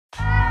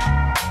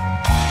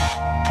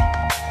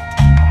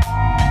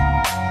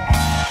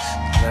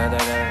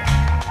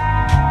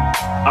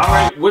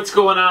what's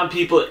going on,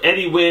 people?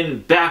 Eddie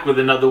Wynn back with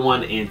another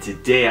one, and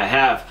today I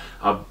have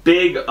a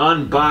big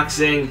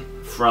unboxing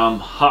from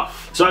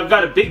HUF. So I've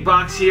got a big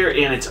box here,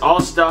 and it's all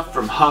stuff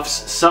from HUF's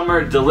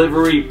Summer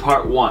Delivery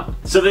Part 1.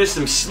 So there's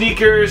some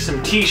sneakers,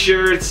 some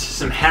t-shirts,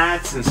 some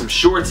hats, and some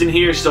shorts in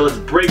here. So let's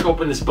break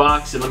open this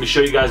box and let me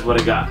show you guys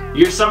what I got.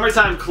 Your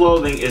summertime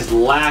clothing is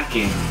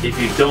lacking if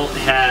you don't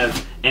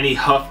have any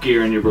HUF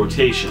gear in your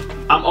rotation.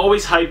 I'm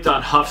always hyped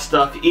on HUF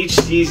stuff. Each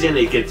season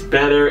it gets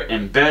better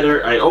and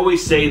better. I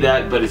always say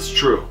that, but it's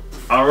true.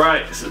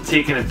 Alright, so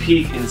taking a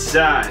peek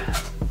inside.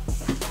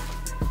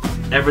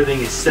 Everything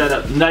is set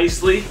up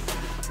nicely.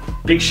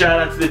 Big shout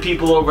out to the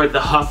people over at the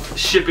HUF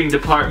shipping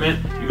department.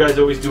 You guys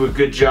always do a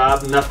good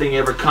job. Nothing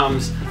ever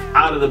comes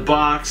out of the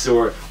box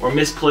or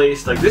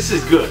misplaced. Like, this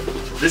is good.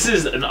 This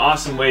is an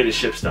awesome way to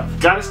ship stuff.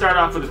 Gotta start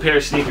off with a pair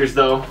of sneakers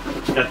though.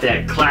 Got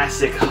that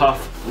classic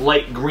HUF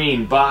light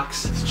green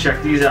box. Let's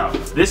check these out.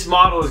 This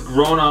model has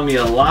grown on me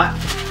a lot,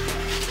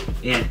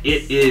 and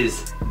it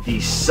is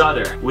the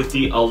Sutter with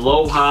the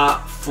Aloha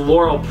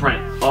floral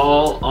print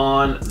all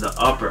on the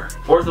upper.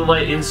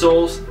 Ortholite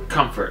insoles,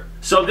 comfort.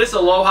 So this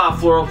Aloha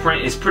floral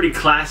print is pretty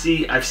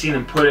classy. I've seen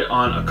them put it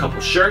on a couple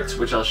shirts,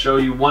 which I'll show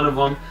you one of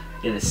them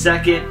in a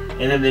second,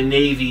 and then the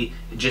navy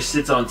just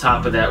sits on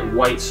top of that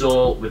white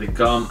sole with a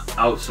gum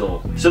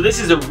outsole. So this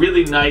is a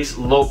really nice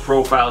low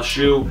profile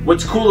shoe.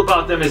 What's cool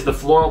about them is the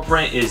floral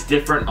print is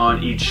different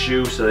on each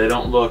shoe, so they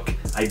don't look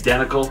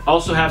identical.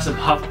 Also have some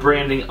HUF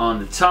branding on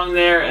the tongue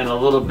there and a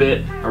little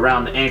bit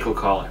around the ankle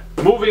collar.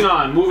 Moving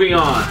on.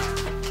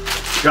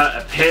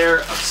 Got a pair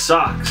of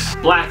socks.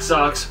 Black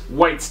socks,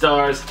 white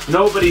stars.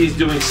 Nobody is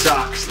doing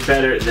socks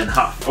better than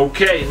HUF.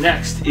 Okay,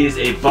 next is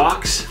a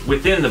box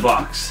within the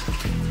box.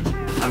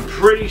 I'm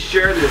pretty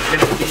sure there's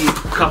gonna be a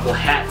couple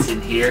hats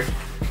in here.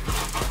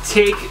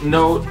 Take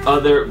note,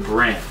 other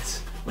brands.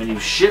 When you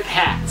ship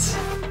hats,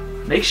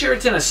 make sure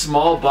it's in a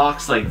small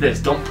box like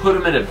this. Don't put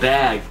them in a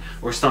bag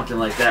or something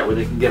like that where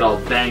they can get all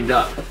banged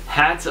up.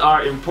 Hats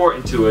are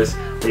important to us.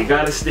 They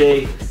gotta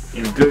stay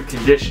in good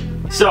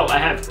condition. So I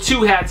have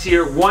two hats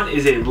here. One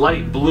is a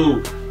light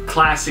blue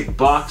classic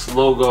box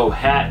logo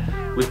hat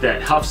with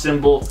that HUF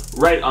symbol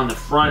right on the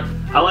front.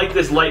 I like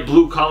this light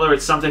blue color.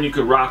 It's something you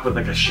could rock with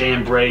like a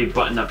chambray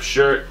button-up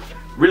shirt.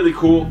 Really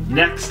cool.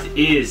 Next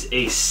is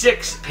a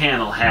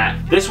 6-panel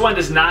hat. This one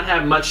does not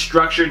have much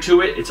structure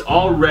to it. It's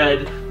all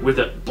red with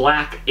a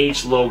black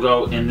H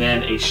logo and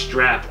then a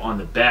strap on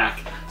the back.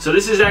 So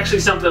this is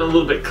actually something a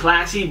little bit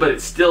classy, but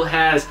it still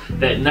has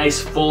that nice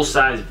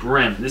full-size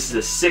brim. This is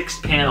a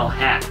 6-panel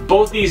hat.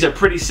 Both these are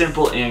pretty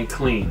simple and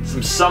clean.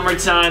 Some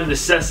summertime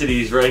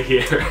necessities right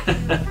here.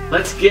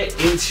 Let's get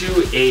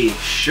into a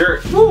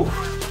shirt. Woo!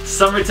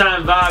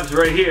 Summertime vibes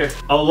right here.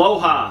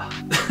 Aloha.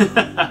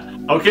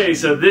 Okay,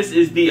 so this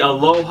is the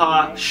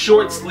Aloha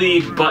short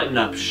sleeve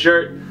button-up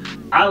shirt.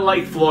 I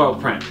like floral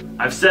print.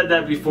 I've said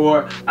that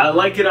before. I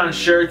like it on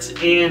shirts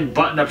and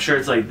button-up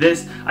shirts like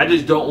this. I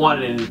just don't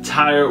want an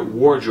entire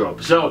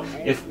wardrobe. So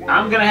if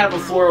I'm gonna have a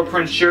floral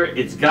print shirt,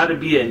 it's gotta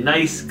be a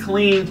nice,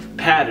 clean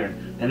pattern.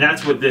 And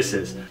that's what this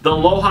is. The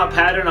Aloha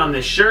pattern on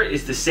this shirt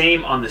is the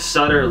same on the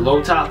Sutter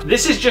low top.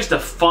 This is just a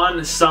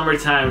fun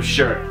summertime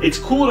shirt. It's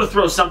cool to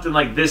throw something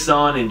like this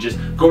on and just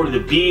go to the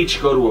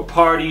beach, go to a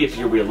party if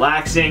you're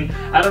relaxing.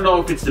 I don't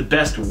know if it's the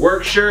best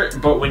work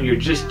shirt, but when you're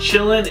just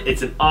chilling,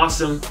 it's an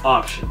awesome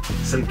option.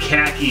 Some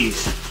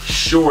khakis,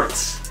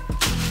 shorts.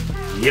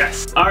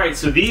 Yes. All right,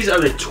 so these are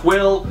the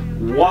Twill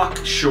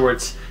walk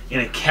shorts in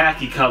a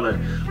khaki color.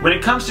 When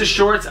it comes to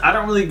shorts, I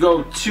don't really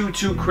go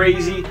too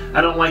crazy. I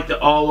don't like the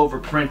all over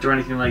print or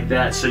anything like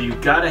that, so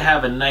you've got to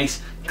have a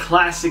nice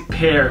classic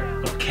pair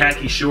of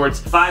khaki shorts,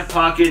 5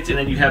 pockets, and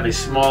then you have a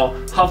small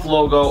HUF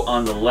logo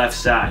on the left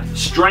side.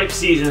 Stripe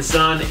season,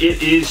 son.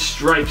 It is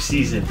stripe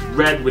season.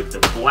 Red with the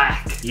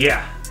black.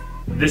 Yeah,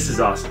 this is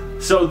awesome.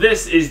 So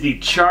this is the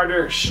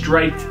Charter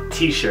striped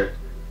t-shirt.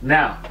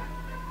 Now,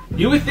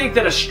 you would think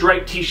that a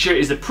striped t-shirt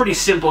is a pretty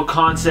simple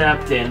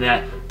concept and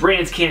that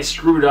brands can't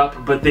screw it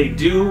up, but they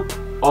do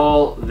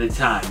all the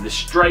time. The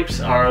stripes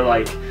are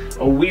like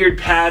a weird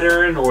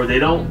pattern, or they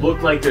don't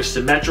look like they're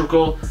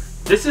symmetrical.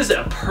 This is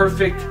a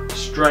perfect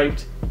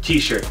striped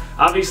t-shirt.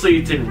 Obviously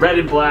it's in red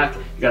and black.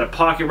 You got a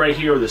pocket right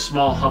here with a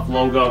small HUF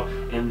logo,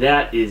 and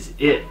that is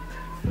it.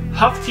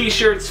 HUF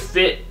t-shirts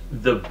fit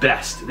the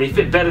best. They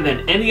fit better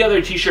than any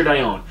other t-shirt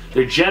I own.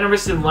 They're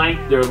generous in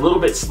length, they're a little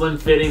bit slim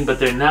fitting, but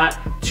they're not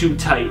too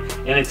tight,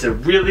 and it's a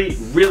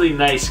really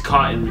nice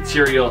cotton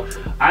material.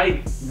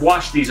 I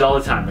wash these all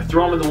the time. I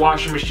throw them in the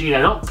washing machine.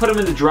 I don't put them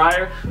in the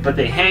dryer, but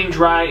they hang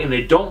dry and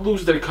they don't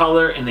lose their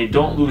color and they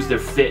don't lose their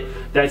fit.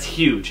 That's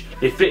huge.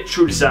 They fit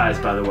true to size,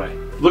 by the way.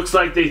 Looks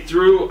like they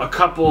threw a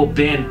couple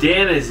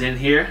bandanas in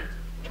here.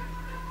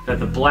 Got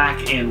the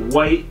black and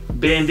white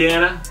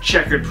bandana,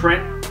 checkered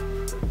print.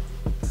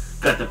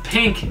 Got the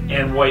pink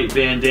and white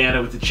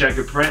bandana with the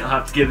checkered print. I'll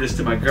have to give this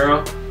to my girl.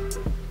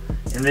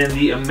 And then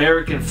the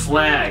American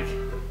flag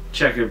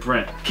checkered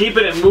print.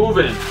 Keeping it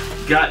moving,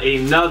 got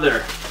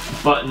another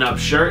button-up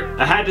shirt.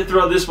 I had to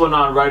throw this one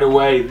on right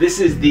away. This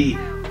is the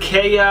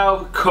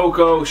Kayao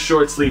Coco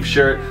short sleeve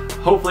shirt.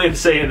 Hopefully I'm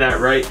saying that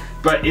right.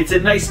 But it's a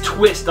nice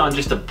twist on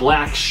just a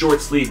black short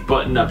sleeve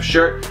button up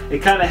shirt. It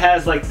kind of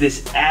has like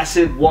this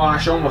acid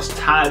wash, almost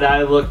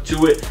tie-dye look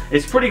to it.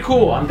 It's pretty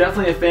cool. I'm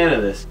definitely a fan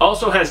of this.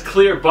 Also has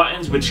clear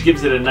buttons, which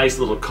gives it a nice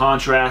little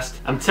contrast.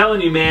 I'm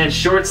telling you, man,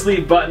 short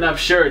sleeve button up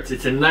shirts,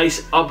 it's a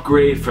nice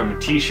upgrade from a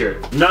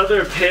t-shirt.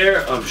 Another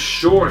pair of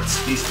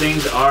shorts. These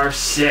things are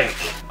sick.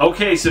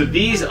 Okay, so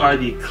these are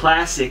the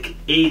classic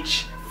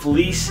H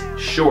fleece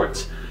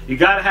shorts. You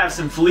gotta have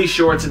some fleece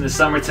shorts in the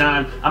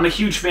summertime. I'm a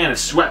huge fan of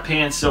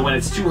sweatpants, so when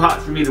it's too hot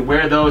for me to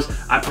wear those,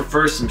 I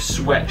prefer some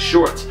sweat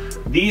shorts.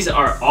 These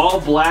are all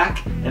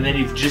black, and then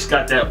you've just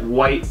got that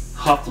white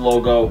HUF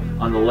logo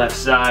on the left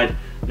side.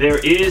 There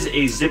is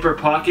a zipper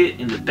pocket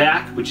in the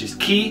back, which is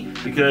key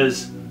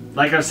because,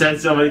 like I've said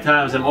so many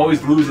times, I'm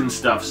always losing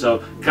stuff,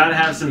 so gotta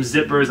have some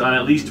zippers on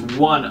at least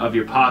one of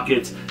your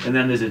pockets, and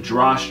then there's a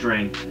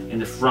drawstring in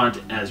the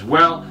front as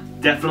well.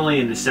 Definitely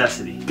a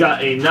necessity.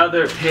 Got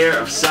another pair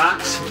of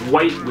socks,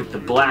 white with the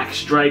black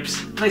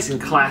stripes, nice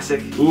and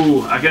classic.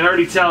 Ooh, I can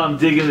already tell I'm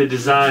digging the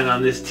design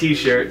on this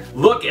t-shirt.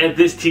 Look at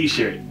this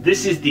t-shirt.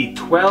 This is the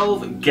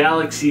 12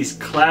 Galaxies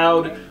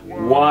Cloud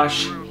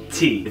Wash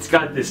tee. It's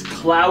got this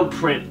cloud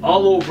print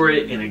all over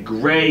it in a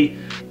gray.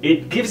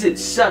 It gives it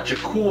such a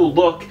cool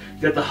look.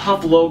 You got the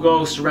HUF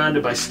logo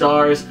surrounded by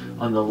stars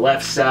on the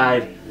left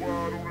side.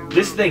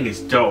 This thing is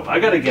dope. I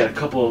gotta get a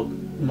couple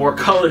more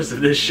colors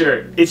of this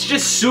shirt. It's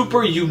just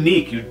super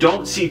unique. You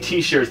don't see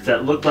t-shirts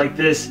that look like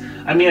this.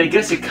 I mean, I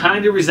guess it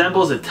kind of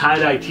resembles a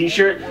tie-dye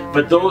t-shirt,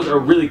 but those are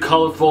really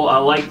colorful. I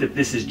like that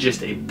this is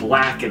just a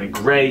black and a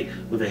gray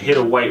with a hit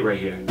of white right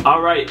here.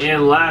 Alright,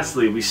 and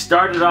lastly, we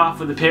started off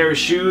with a pair of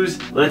shoes.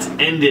 Let's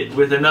end it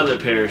with another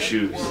pair of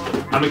shoes.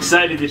 I'm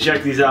excited to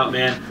check these out,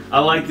 man. I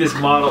like this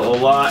model a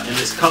lot, and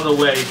this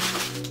colorway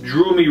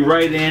drew me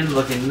right in,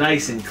 looking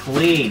nice and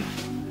clean.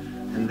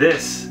 And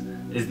this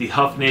is the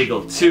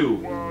Hufnagel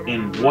 2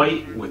 in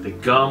white with a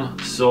gum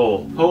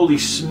sole. Holy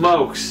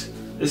smokes,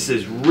 this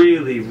is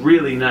really,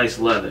 really nice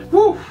leather.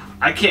 Woo!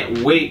 I can't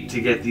wait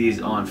to get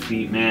these on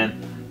feet,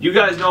 man. You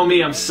guys know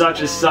me, I'm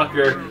such a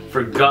sucker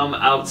for gum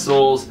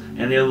outsoles,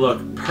 and they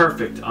look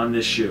perfect on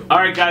this shoe.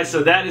 Alright guys,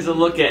 so that is a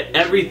look at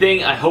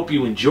everything. I hope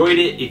you enjoyed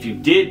it. If you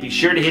did, be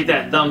sure to hit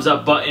that thumbs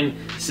up button.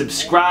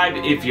 Subscribe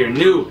if you're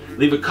new.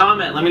 Leave a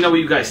comment, let me know what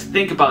you guys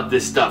think about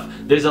this stuff.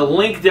 There's a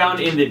link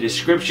down in the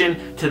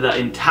description to the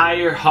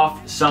entire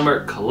HUF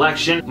summer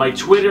collection. My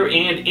Twitter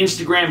and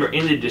Instagram are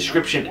in the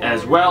description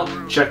as well.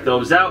 Check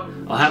those out.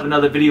 I'll have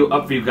another video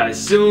up for you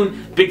guys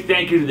soon. Big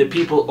thank you to the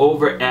people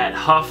over at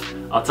HUF.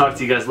 I'll talk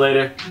to you guys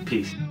later.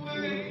 Peace.